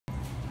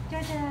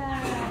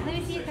Let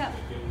me see it go.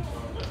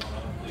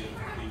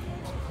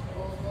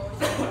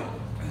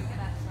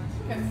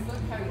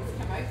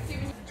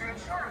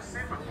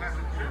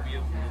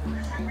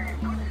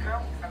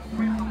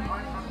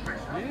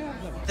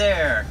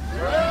 There.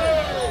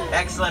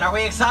 Excellent. Are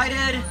we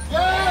excited?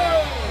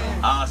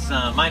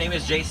 Awesome. My name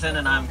is Jason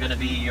and I'm going to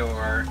be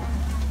your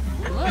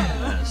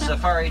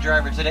safari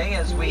driver today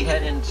as we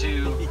head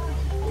into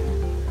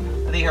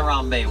the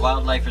Harambe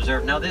Wildlife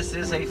Reserve. Now this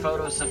is a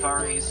photo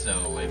safari,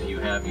 so if you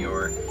have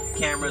your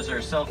cameras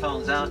or cell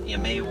phones out, you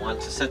may want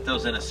to set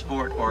those in a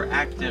sport or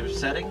active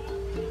setting.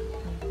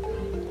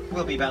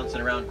 We'll be bouncing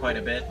around quite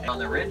a bit. On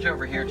the ridge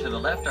over here to the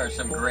left are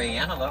some gray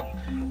antelope.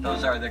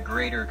 Those are the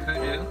greater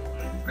kudu.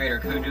 Greater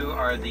kudu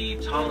are the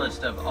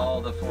tallest of all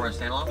the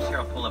forest antelopes. Here,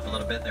 I'll pull up a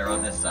little bit. They're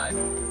on this side.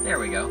 There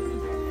we go.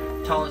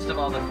 Tallest of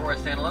all the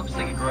forest antelopes.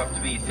 They can grow up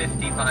to be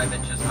 55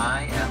 inches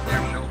high at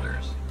their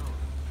shoulders.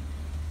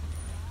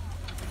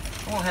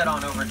 We'll head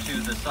on over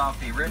to the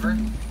Safi River.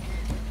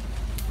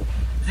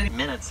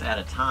 Minutes at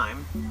a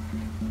time.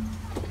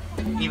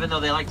 Even though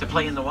they like to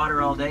play in the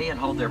water all day and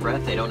hold their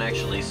breath, they don't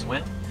actually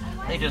swim.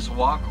 They just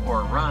walk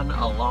or run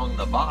along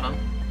the bottom.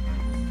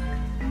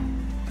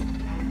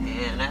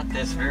 And at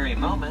this very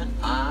moment,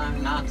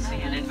 I'm not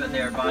seeing it but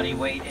their body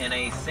weight in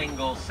a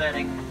single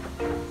setting.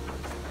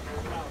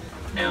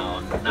 Now,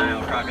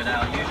 Nile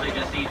crocodile usually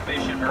just eat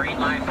fish and marine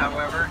life.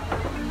 However,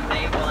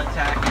 they will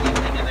attack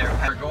anything in their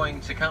path. We're going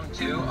to come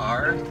to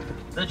are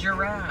the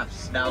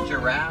giraffes. Now,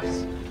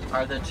 giraffes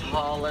are the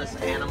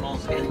tallest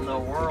animals in the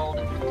world,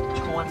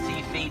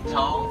 20 feet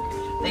tall.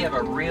 They have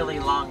a really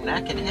long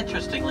neck, and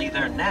interestingly,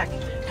 their neck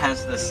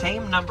has the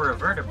same number of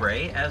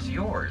vertebrae as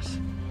yours.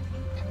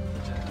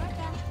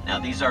 Now,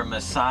 these are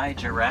Maasai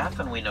giraffe,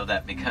 and we know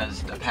that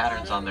because the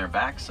patterns on their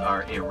backs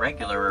are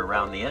irregular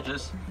around the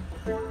edges.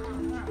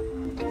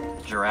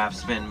 Giraffes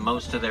spend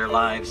most of their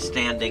lives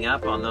standing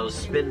up on those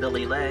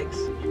spindly legs.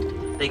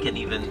 They can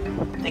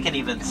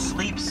even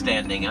sleep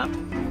standing up.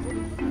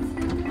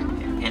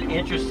 And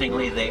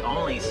interestingly, they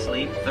only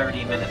sleep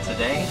 30 minutes a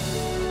day.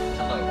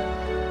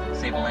 Antelope.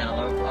 Sable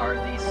antelope are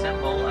the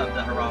symbol of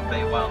the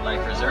Harambe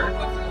Wildlife Reserve.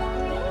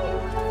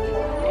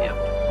 They have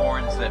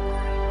horns that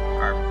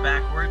are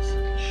backwards,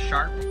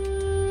 sharp.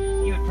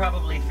 You would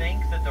probably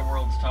think that the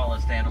world's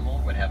tallest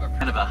animal would have a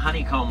kind of a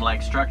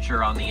honeycomb-like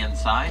structure on the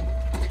inside.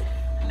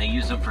 And they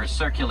use them for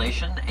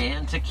circulation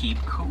and to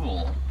keep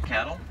cool.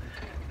 Cattle.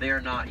 They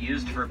are not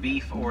used for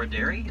beef or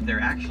dairy.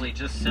 They're actually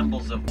just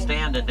symbols of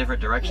stand in different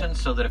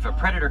directions so that if a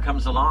predator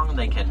comes along,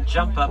 they can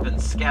jump up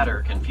and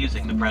scatter,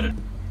 confusing the predator.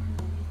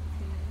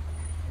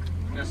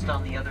 Just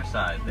on the other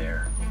side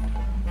there.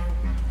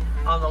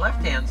 On the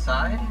left-hand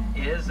side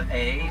is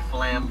a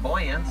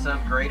flamboyance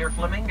of greater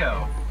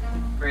flamingo.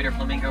 Greater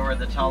flamingo are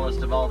the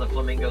tallest of all the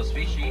flamingo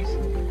species.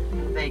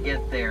 They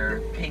get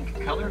their pink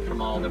color from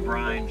all the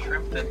brine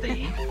shrimp that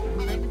they eat.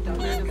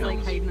 That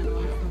comes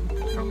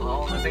from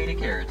all the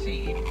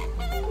beta-carotene.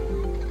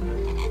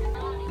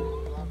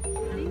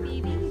 Hi,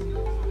 baby.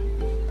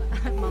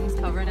 Mom's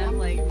covering him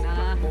like,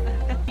 nah.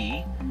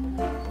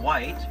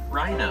 White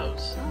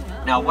rhinos.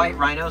 Now, white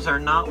rhinos are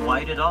not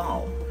white at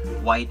all.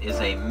 White is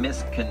a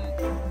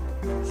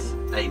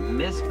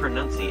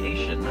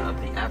mispronunciation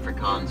of the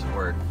Afrikaans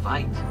word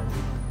white,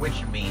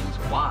 which means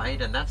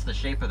wide, and that's the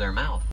shape of their mouth.